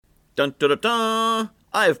Dun dun dun dun!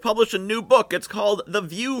 I've published a new book. It's called The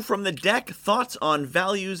View from the Deck, Thoughts on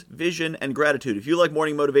Values, Vision, and Gratitude. If you like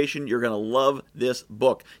morning motivation, you're going to love this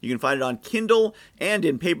book. You can find it on Kindle and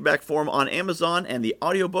in paperback form on Amazon, and the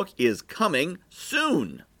audiobook is coming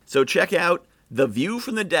soon. So check out The View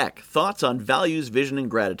from the Deck, Thoughts on Values, Vision, and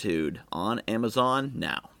Gratitude on Amazon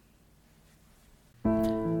now.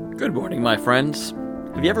 Good morning, my friends.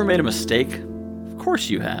 Have you ever made a mistake? Of course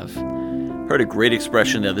you have. Heard a great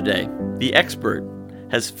expression the other day. The expert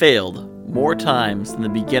has failed more times than the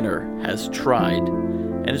beginner has tried.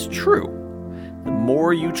 And it's true. The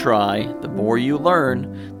more you try, the more you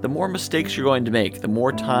learn, the more mistakes you're going to make, the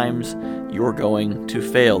more times you're going to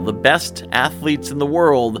fail. The best athletes in the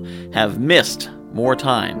world have missed more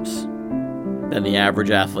times than the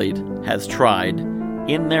average athlete has tried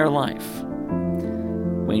in their life.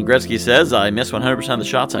 Wayne Gretzky says, I miss 100% of the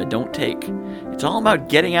shots I don't take. It's all about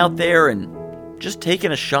getting out there and just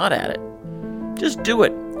taking a shot at it. Just do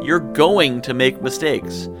it. You're going to make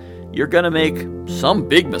mistakes. You're going to make some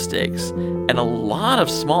big mistakes and a lot of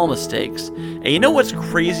small mistakes. And you know what's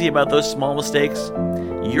crazy about those small mistakes?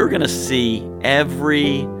 You're going to see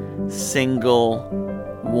every single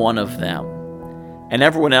one of them. And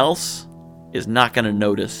everyone else is not going to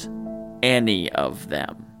notice any of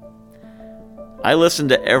them. I listen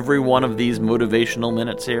to every one of these motivational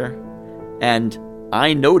minutes here, and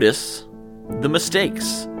I notice the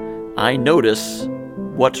mistakes. I notice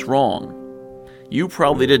what's wrong. You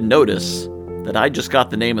probably didn't notice that I just got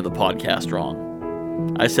the name of the podcast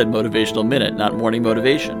wrong. I said Motivational Minute, not Morning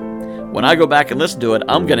Motivation. When I go back and listen to it,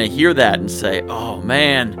 I'm going to hear that and say, oh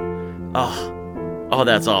man, oh,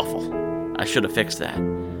 that's awful. I should have fixed that.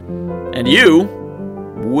 And you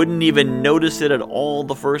wouldn't even notice it at all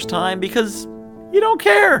the first time because you don't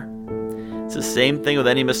care. It's the same thing with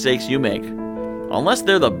any mistakes you make. Unless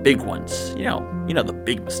they're the big ones, you know the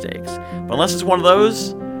big mistakes. But unless it's one of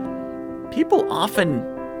those, people often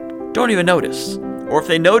don't even notice. Or if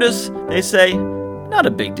they notice, they say, not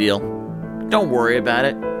a big deal. Don't worry about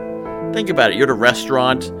it. Think about it. You're at a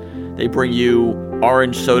restaurant. They bring you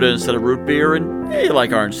orange soda instead of root beer, and you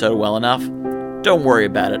like orange soda well enough. Don't worry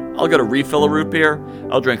about it. I'll go to refill a root beer.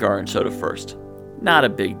 I'll drink orange soda first. Not a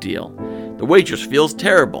big deal. The waitress feels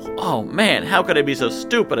terrible. Oh man, how could I be so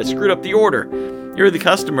stupid? I screwed up the order. You're the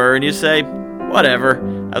customer and you say, whatever.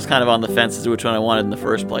 I was kind of on the fence as to which one I wanted in the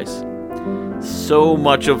first place. So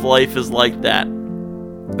much of life is like that.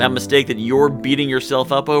 That mistake that you're beating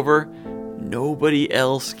yourself up over, nobody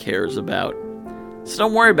else cares about. So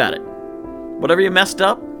don't worry about it. Whatever you messed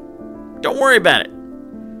up, don't worry about it.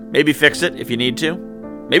 Maybe fix it if you need to.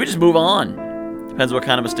 Maybe just move on. Depends what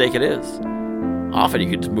kind of mistake it is. Often you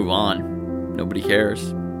can just move on. Nobody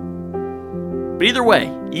cares. But either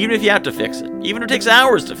way, even if you have to fix it, even if it takes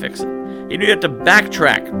hours to fix it, even if you have to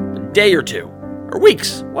backtrack a day or two, or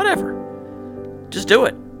weeks, whatever, just do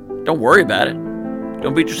it. Don't worry about it.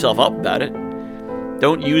 Don't beat yourself up about it.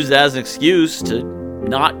 Don't use that as an excuse to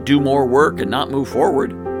not do more work and not move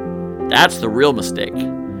forward. That's the real mistake.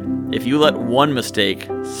 If you let one mistake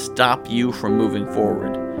stop you from moving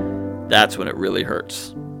forward, that's when it really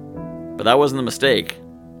hurts. But that wasn't the mistake.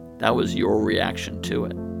 That was your reaction to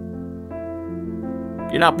it.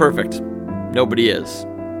 You're not perfect. Nobody is.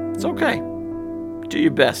 It's okay. Do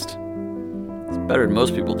your best. It's better than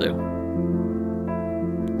most people do.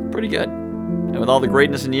 Pretty good. And with all the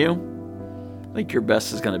greatness in you, I think your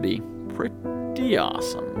best is going to be pretty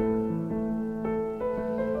awesome.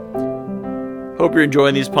 Hope you're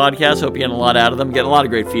enjoying these podcasts. Hope you're getting a lot out of them. Getting a lot of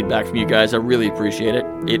great feedback from you guys. I really appreciate it.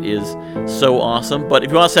 It is so awesome. But if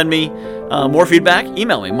you want to send me more feedback,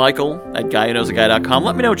 email me, michael@guywhoknowsaguy.com.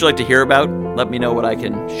 Let me know what you'd like to hear about. Let me know what I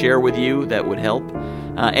can share with you that would help.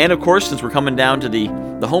 And of course, since we're coming down to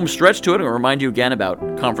the home stretch to it, I'll remind you again about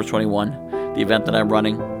Conference 21, the event that I'm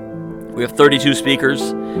running. We have 32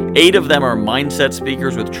 speakers. 8 of them are mindset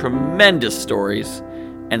speakers with tremendous stories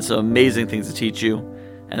and some amazing things to teach you.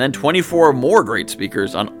 And then 24 more great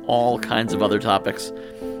speakers on all kinds of other topics.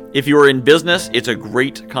 If you are in business, it's a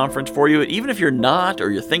great conference for you. Even if you're not,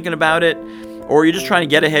 or you're thinking about it, or you're just trying to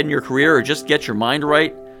get ahead in your career, or just get your mind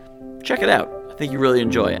right, check it out. I think you really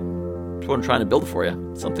enjoy it. That's what I'm trying to build for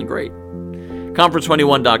you. Something great.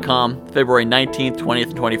 Conference21.com, February 19th,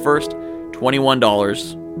 20th, and 21st.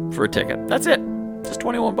 $21 for a ticket. That's it. Just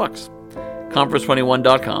 $21.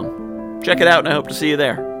 Conference21.com. Check it out, and I hope to see you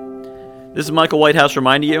there. This is Michael Whitehouse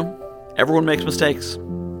reminding you, everyone makes mistakes.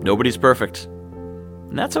 Nobody's perfect.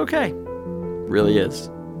 And that's okay. It really is.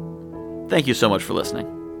 Thank you so much for listening.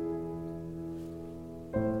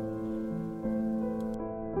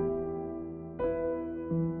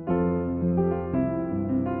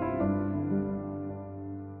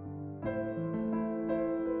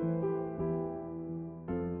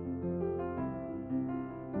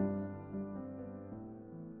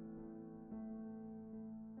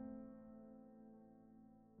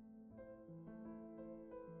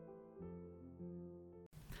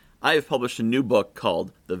 I have published a new book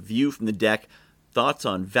called The View from the Deck, Thoughts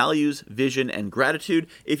on Values, Vision, and Gratitude.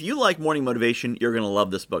 If you like morning motivation, you're going to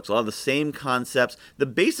love this book. So a lot of the same concepts. The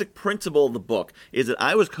basic principle of the book is that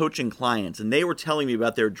I was coaching clients and they were telling me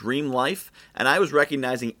about their dream life, and I was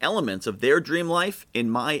recognizing elements of their dream life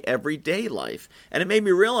in my everyday life. And it made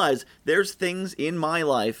me realize there's things in my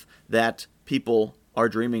life that people are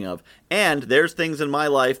dreaming of. And there's things in my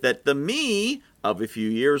life that the me of a few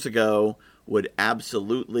years ago would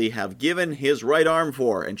absolutely have given his right arm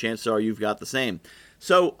for, and chances are you've got the same.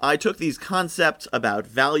 So I took these concepts about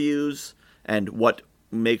values and what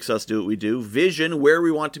makes us do what we do, vision, where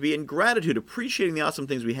we want to be, and gratitude, appreciating the awesome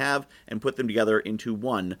things we have, and put them together into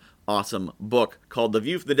one awesome book called The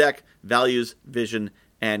View from the Deck, Values, Vision,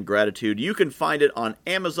 and Gratitude. You can find it on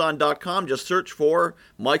Amazon.com. Just search for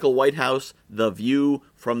Michael Whitehouse, The View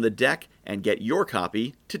from the Deck, and get your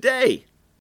copy today.